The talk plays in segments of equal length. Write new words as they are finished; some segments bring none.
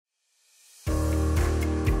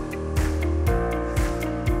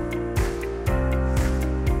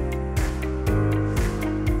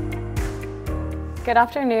Good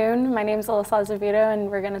afternoon. My name is Alyssa Azevedo,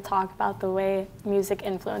 and we're going to talk about the way music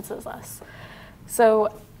influences us.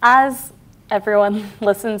 So, as everyone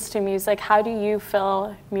listens to music, how do you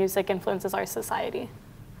feel music influences our society?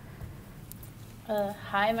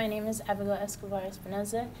 Hi, my name is Abigail Escobar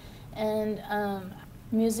Espinoza, and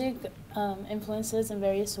music influences in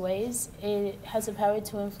various ways. It has the power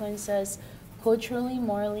to influence us culturally,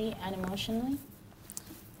 morally, and emotionally.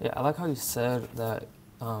 Yeah, I like how you said that,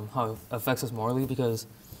 how it affects us morally, because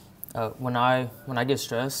when I get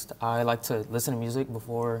stressed, I like to listen to music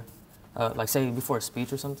before, like say before a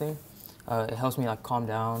speech or something. It helps me like calm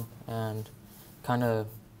down and kind of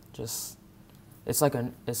just, it's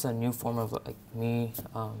a new form of like me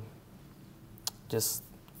just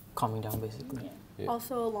calming down basically. Yeah.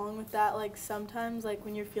 Also, along with that, like sometimes like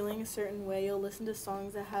when you're feeling a certain way, you'll listen to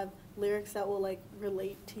songs that have lyrics that will like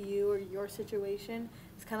relate to you or your situation.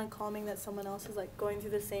 It's kind of calming that someone else is like going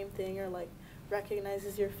through the same thing or like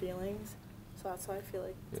recognizes your feelings. So that's why I feel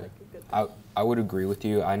like it's like a good thing. I would agree with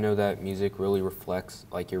you. I know that music really reflects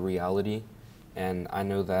like your reality, and I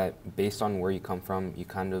know that based on where you come from, you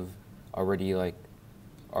kind of already like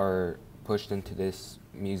are pushed into this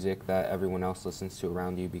music that everyone else listens to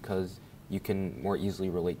around you, because you can more easily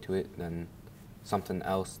relate to it than something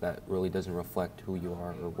else that really doesn't reflect who you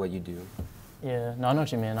are or what you do. Yeah, no, I know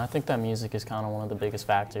what you mean. I think that music is kind of one of the biggest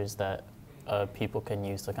factors that people can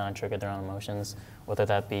use to kind of trigger their own emotions, whether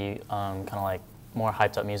that be kind of like more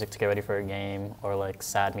hyped up music to get ready for a game, or like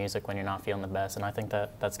sad music when you're not feeling the best. And I think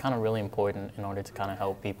that that's kind of really important in order to kind of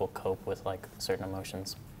help people cope with like certain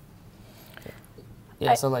emotions.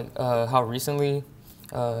 Yeah, so like how recently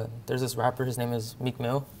there's this rapper, his name is Meek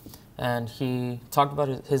Mill, and he talked about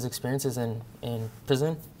his experiences in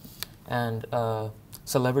prison, and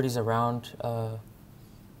celebrities around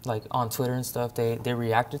like on Twitter and stuff, they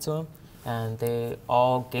reacted to him, and they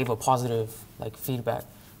all gave a positive like feedback,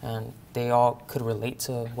 and they all could relate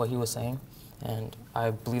to what he was saying, and I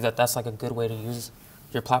believe that that's like a good way to use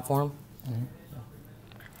your platform.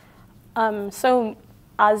 Mm-hmm. So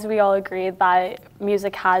as we all agree that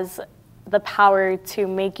music has the power to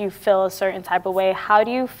make you feel a certain type of way, how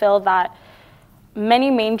do you feel that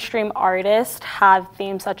many mainstream artists have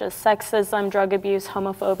themes such as sexism, drug abuse,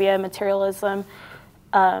 homophobia, materialism,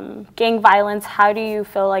 gang violence? How do you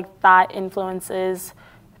feel like that influences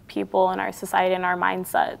people in our society and our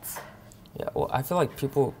mindsets? Yeah, well, I feel like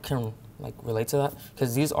people can like relate to that,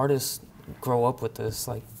 because these artists grow up with this,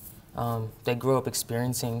 like they grow up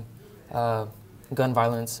experiencing gun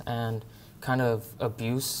violence and kind of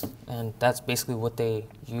abuse, and that's basically what they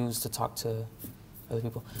use to talk to other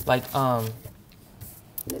people. Like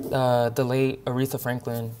the late Aretha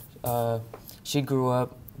Franklin, she grew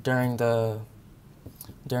up during the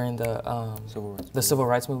civil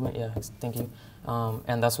rights movement. Yeah, thank you.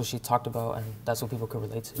 And that's what she talked about, and that's what people could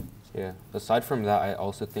relate to. Yeah. Aside from that, I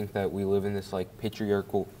also think that we live in this like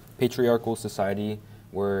patriarchal society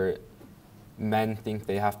where men think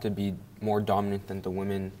they have to be more dominant than the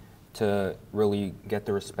women to really get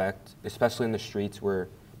the respect, especially in the streets where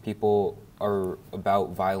people are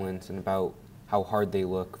about violence and about how hard they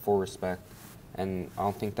look for respect. And I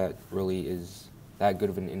don't think that really is that good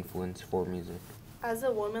of an influence for music. As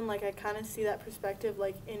a woman, like I kind of see that perspective.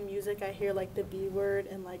 Like in music, I hear like the B word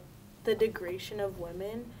and like the degradation of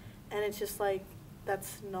women, and it's just like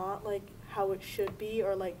that's not like how it should be,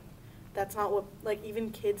 or like that's not what, like even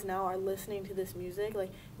kids now are listening to this music,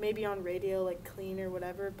 like maybe on radio, like Clean or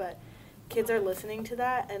whatever, but kids are listening to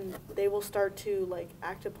that and they will start to like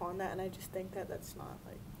act upon that, and I just think that that's not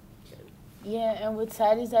like good. Yeah, and what's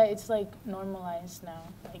sad is that it's like normalized now.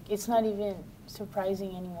 Like it's not even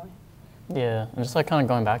surprising anymore. Yeah, and just like kind of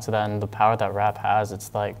going back to that and the power that rap has,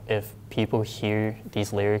 it's like if people hear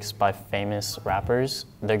these lyrics by famous rappers,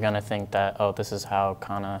 they're gonna think that, oh, this is how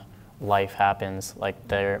kind of life happens. Like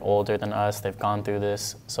they're older than us, they've gone through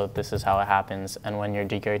this, so this is how it happens. And when you're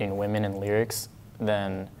degrading women in lyrics,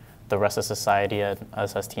 then the rest of society and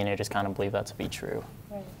us as teenagers kind of believe that to be true.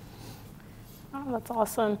 Right. Oh, that's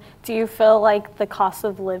awesome. Do you feel like the cost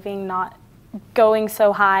of living not going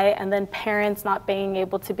so high, and then parents not being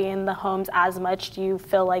able to be in the homes as much, do you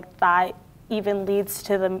feel like that even leads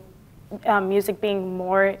to the music being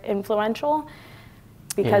more influential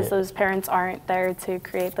because those parents aren't there to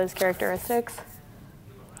create those characteristics?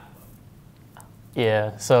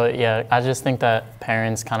 Yeah, so yeah, I just think that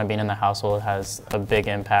parents kind of being in the household has a big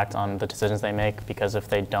impact on the decisions they make, because if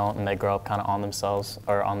they don't and they grow up kind of on themselves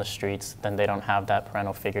or on the streets, then they don't have that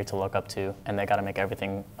parental figure to look up to, and they got to make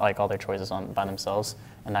everything, like all their choices by themselves,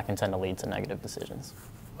 and that can tend to lead to negative decisions.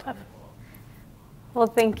 Well,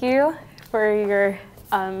 thank you for your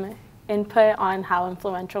input on how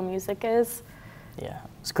influential music is. Yeah,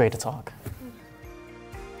 it's great to talk.